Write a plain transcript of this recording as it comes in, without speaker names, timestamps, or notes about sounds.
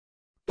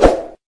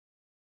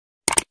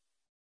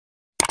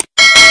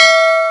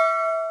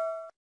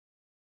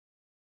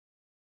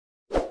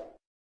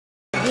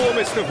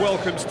Warmest of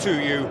welcomes to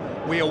you.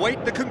 We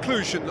await the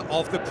conclusion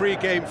of the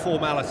pre-game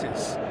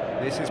formalities.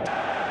 This is...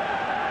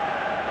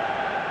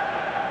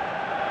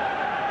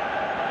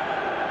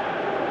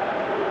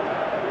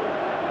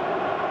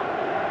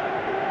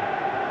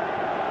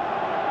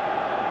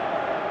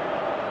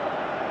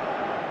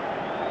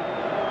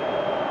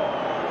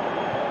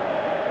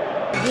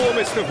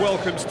 Warmest of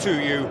welcomes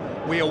to you.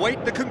 We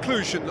await the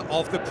conclusion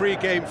of the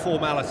pre-game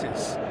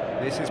formalities.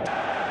 This is...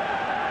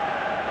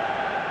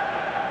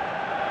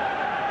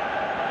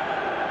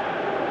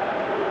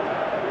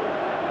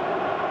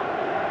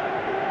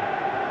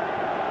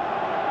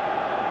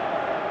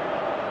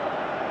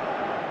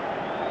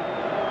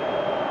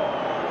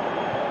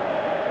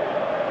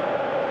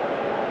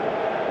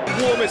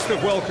 Warmest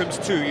of welcomes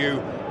to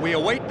you. We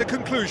await the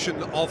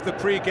conclusion of the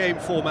pre-game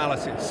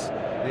formalities.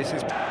 This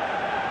is...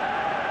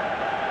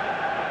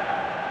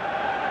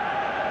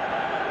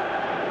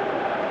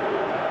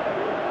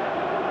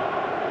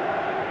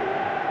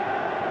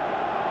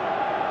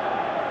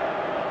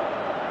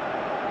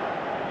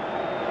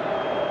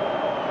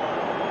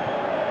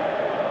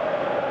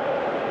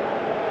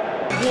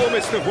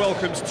 Warmest of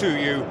welcomes to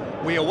you.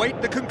 We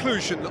await the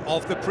conclusion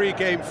of the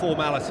pre-game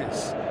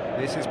formalities.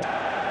 This is...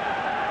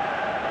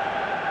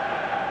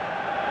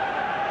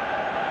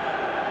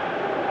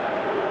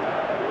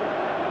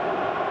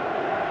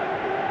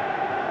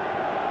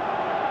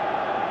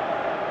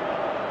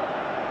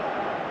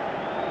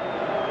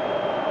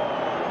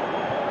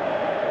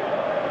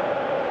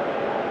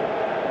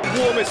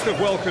 Warmest of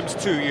welcomes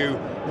to you.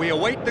 We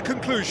await the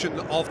conclusion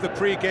of the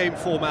pre-game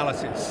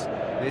formalities.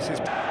 This is...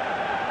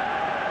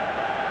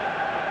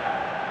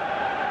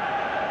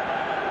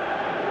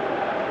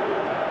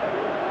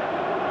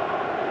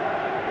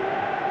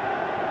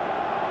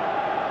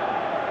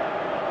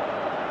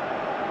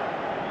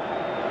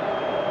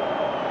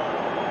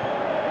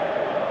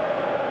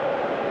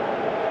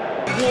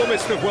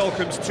 Warmest of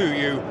welcomes to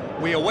you.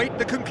 We await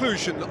the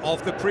conclusion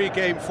of the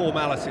pre-game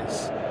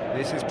formalities.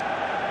 This is...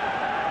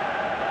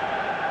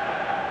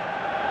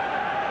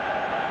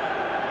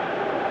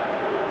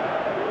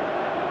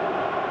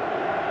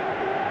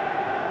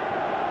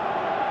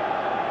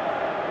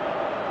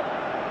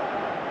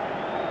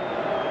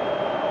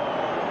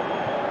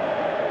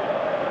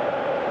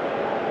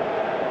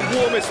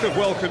 Warmest of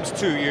welcomes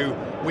to you.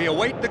 We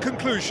await the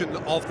conclusion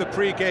of the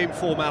pre-game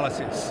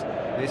formalities.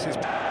 This is...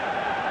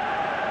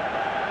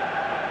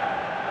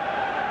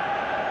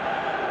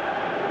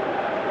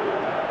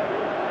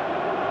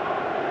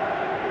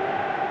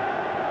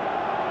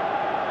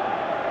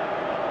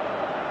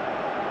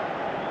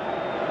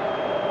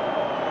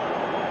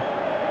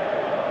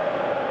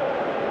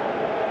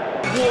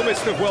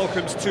 Warmest of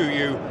welcomes to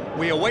you.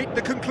 We await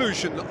the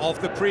conclusion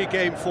of the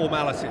pre-game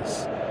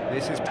formalities.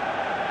 This is...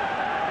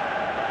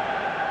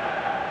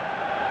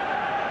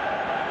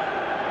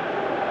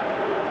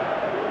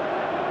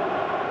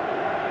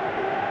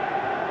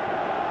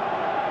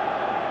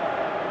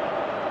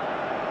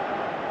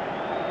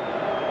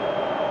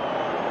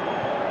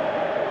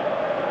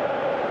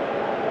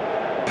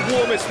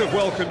 Warmest of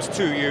welcomes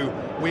to you.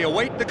 We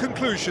await the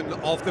conclusion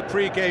of the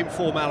pre-game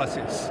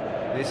formalities.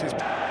 This is...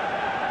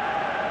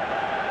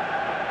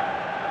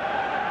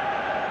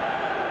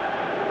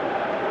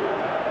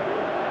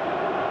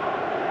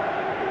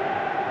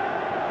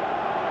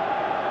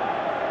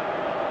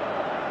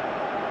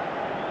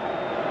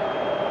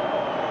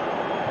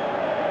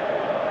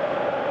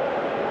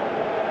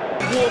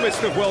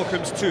 Warmest of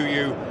welcomes to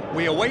you.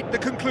 We await the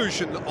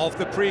conclusion of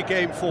the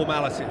pre-game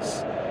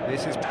formalities.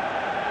 This is...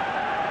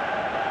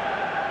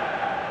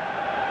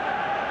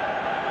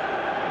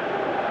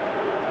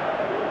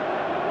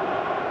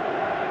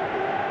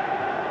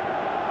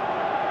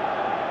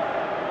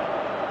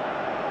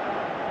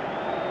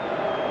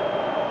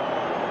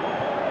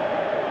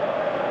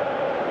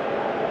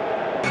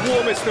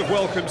 Warmest of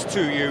welcomes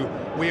to you.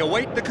 We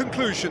await the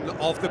conclusion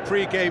of the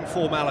pre-game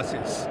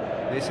formalities.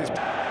 This is...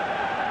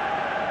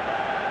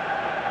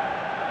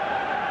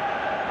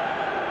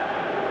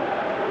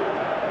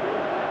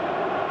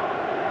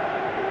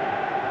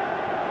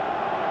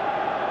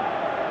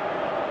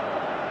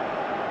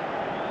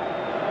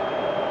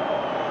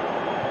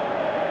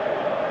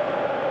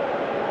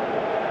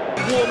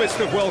 Warmest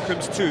of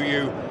welcomes to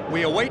you.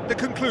 We await the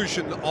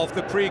conclusion of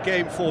the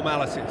pre-game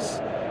formalities.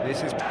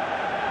 This is...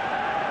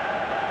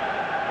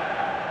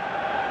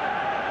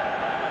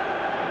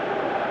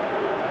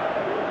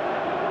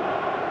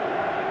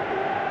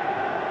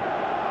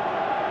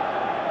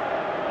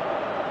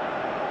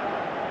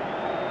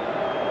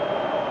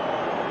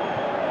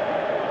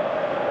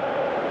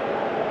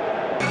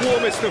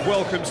 Warmest of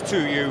welcomes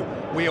to you.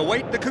 We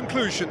await the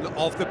conclusion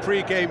of the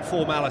pre-game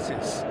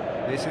formalities.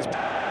 This is...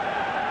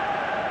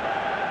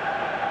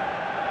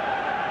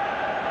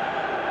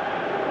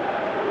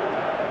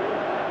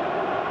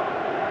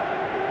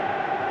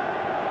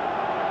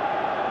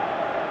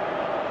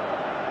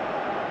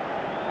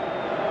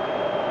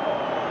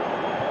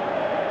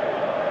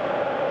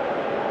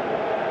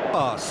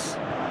 Pass.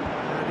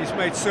 And he's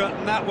made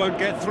certain that won't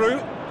get through.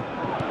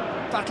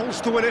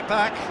 Battles to win it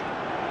back.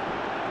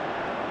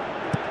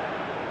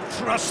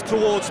 Thrust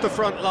towards the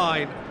front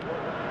line.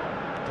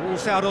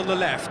 Ball's out on the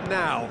left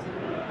now.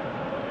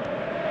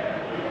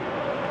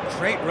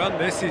 Great run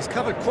this, he's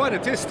covered quite a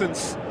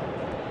distance.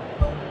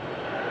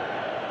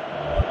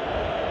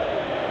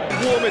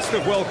 Warmest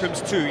of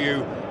welcomes to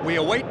you. We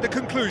await the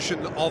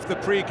conclusion of the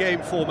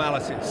pre-game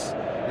formalities.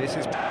 This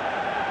is...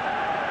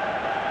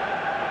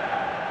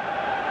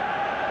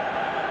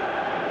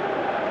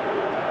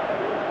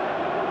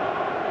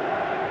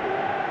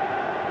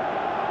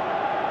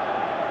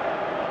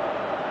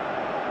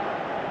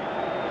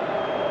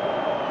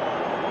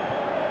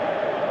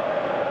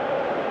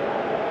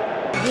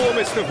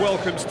 Warmest of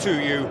welcomes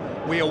to you.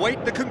 We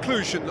await the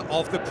conclusion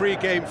of the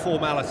pre-game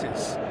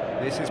formalities.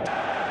 This is...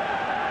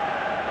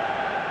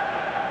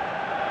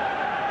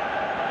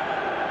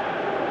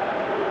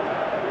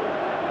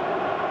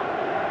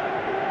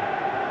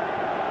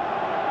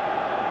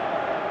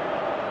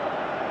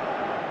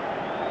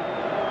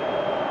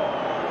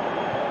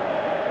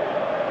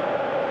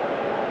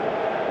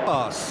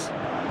 pass.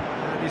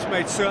 And he's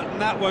made certain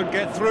that won't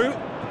get through.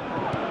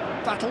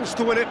 Battles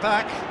to win it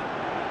back.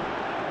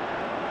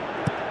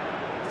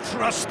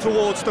 Thrust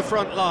towards the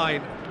front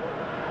line.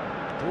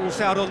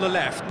 Ball's out on the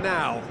left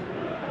now.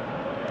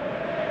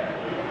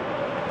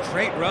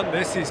 Great run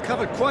this, he's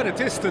covered quite a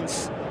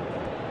distance.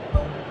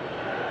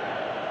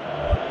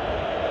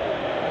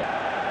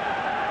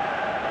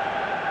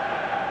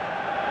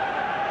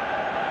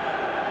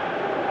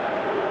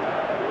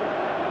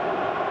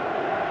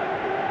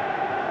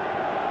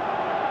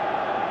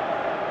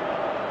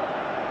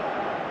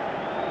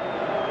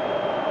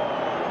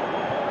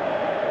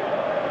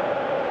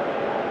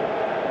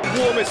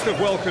 Warmest of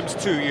welcomes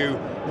to you.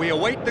 We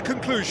await the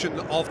conclusion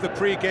of the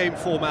pre-game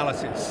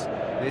formalities.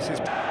 This is...